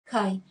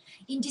Hi,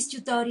 in this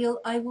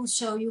tutorial I will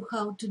show you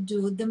how to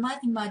do the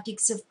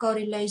mathematics of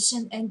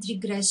correlation and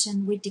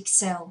regression with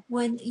Excel.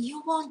 When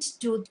you want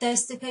to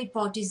test a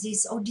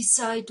hypothesis or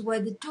decide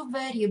whether two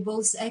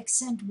variables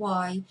x and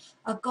y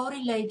are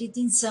correlated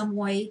in some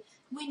way,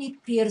 we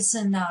need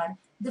Pearson R.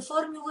 The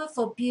formula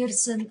for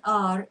Pearson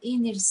R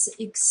in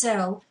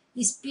Excel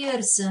is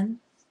Pearson,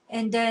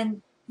 and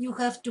then you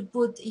have to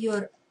put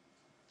the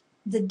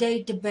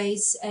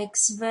database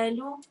x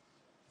value,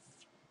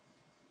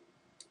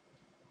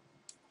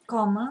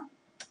 comma,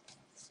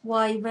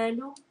 y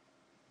value.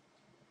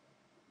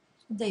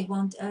 They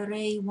want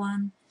array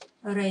 1,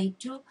 array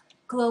 2,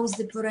 close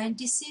the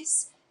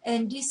parentheses,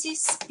 and this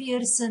is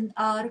Pearson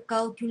R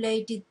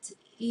calculated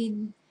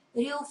in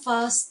real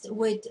fast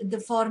with the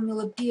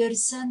formula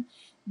Pearson,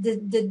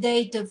 the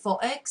data for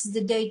x,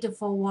 the data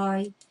for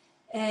y,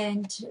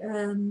 and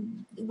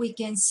we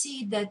can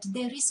see that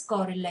there is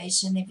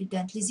correlation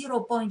evidently.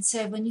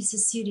 0.7 is a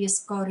serious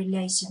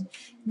correlation.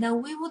 Now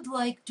we would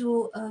like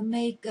to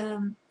make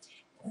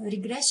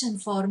regression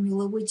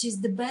formula which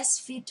is the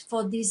best fit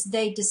for this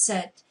data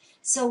set.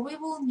 So we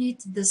will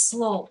need the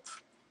slope,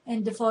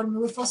 and the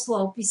formula for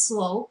slope is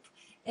slope,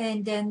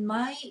 and then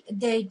my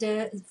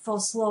data for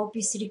slope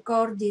is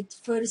recorded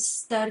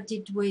first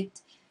started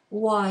with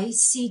y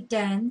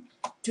C10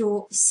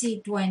 to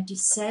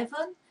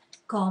C27,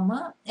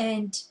 comma,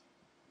 and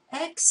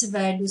x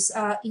values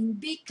are in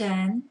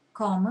B10,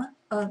 comma,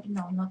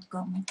 no, not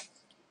comma,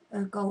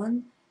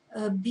 colon,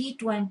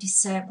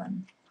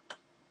 B27.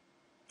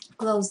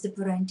 Close the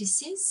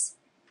parentheses,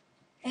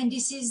 and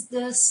this is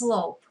the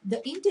slope.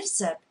 The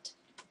intercept,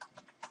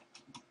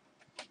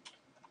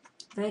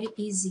 very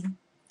easy.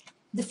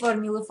 The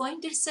formula for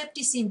intercept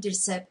is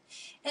intercept,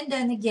 and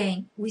then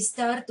again we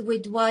start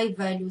with y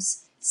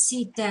values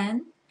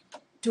C10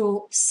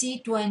 to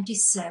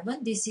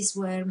C27. This is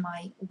where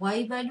my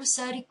y values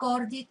are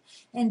recorded,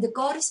 and the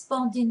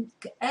corresponding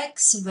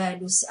x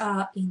values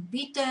are in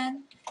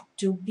B10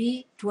 to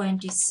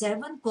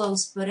B27,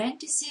 close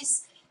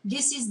parentheses.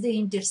 This is the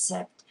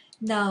intercept.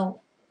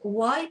 Now,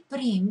 y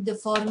prime, the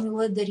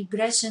formula, the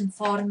regression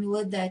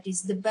formula that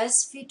is the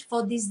best fit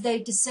for this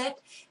data set,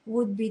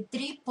 would be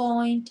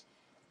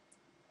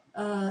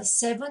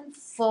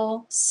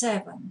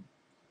 3.747.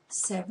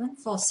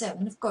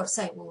 747, of course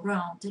I will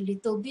round a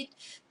little bit,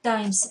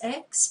 times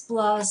x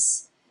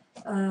plus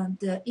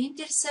the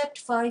intercept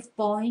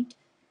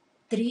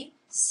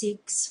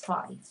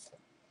 5.365.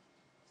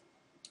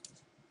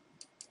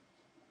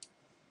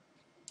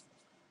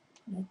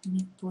 Let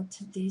me put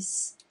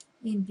this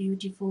in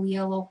beautiful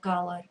yellow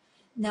color.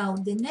 Now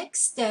the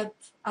next step,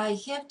 I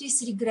have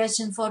this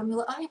regression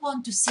formula. I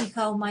want to see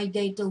how my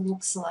data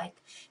looks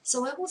like.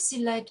 So I will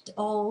select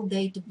all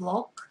data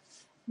block,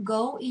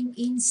 go in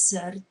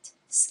insert,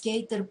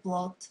 scatter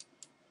plot,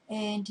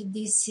 and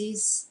this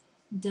is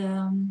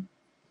the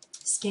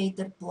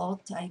scatter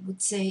plot. I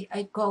would say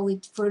I call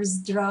it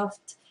first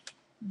draft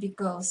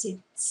because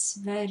it's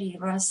very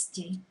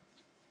rusty.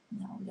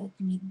 Now let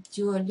me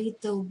do a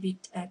little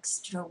bit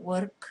extra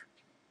work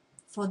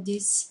for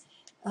this.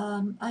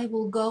 I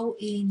will go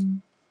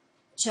in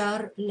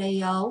chart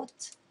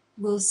layout,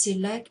 will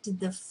select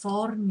the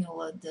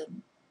formula, the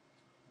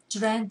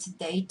trend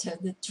data,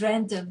 the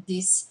trend of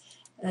this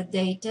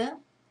data,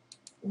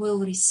 will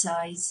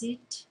resize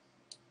it,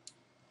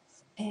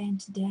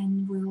 and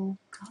then we'll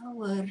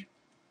color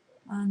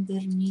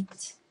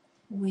underneath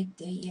with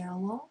the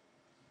yellow.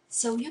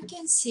 So you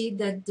can see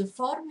that the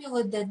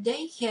formula that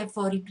they have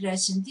for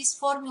regression, this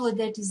formula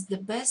that is the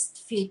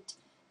best fit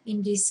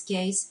in this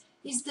case,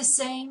 is the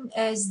same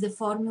as the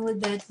formula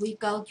that we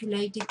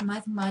calculated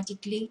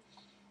mathematically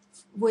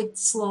with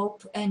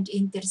slope and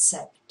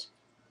intercept.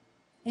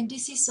 And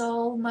this is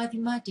all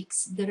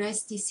mathematics. The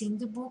rest is in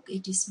the book.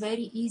 It is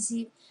very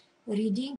easy reading.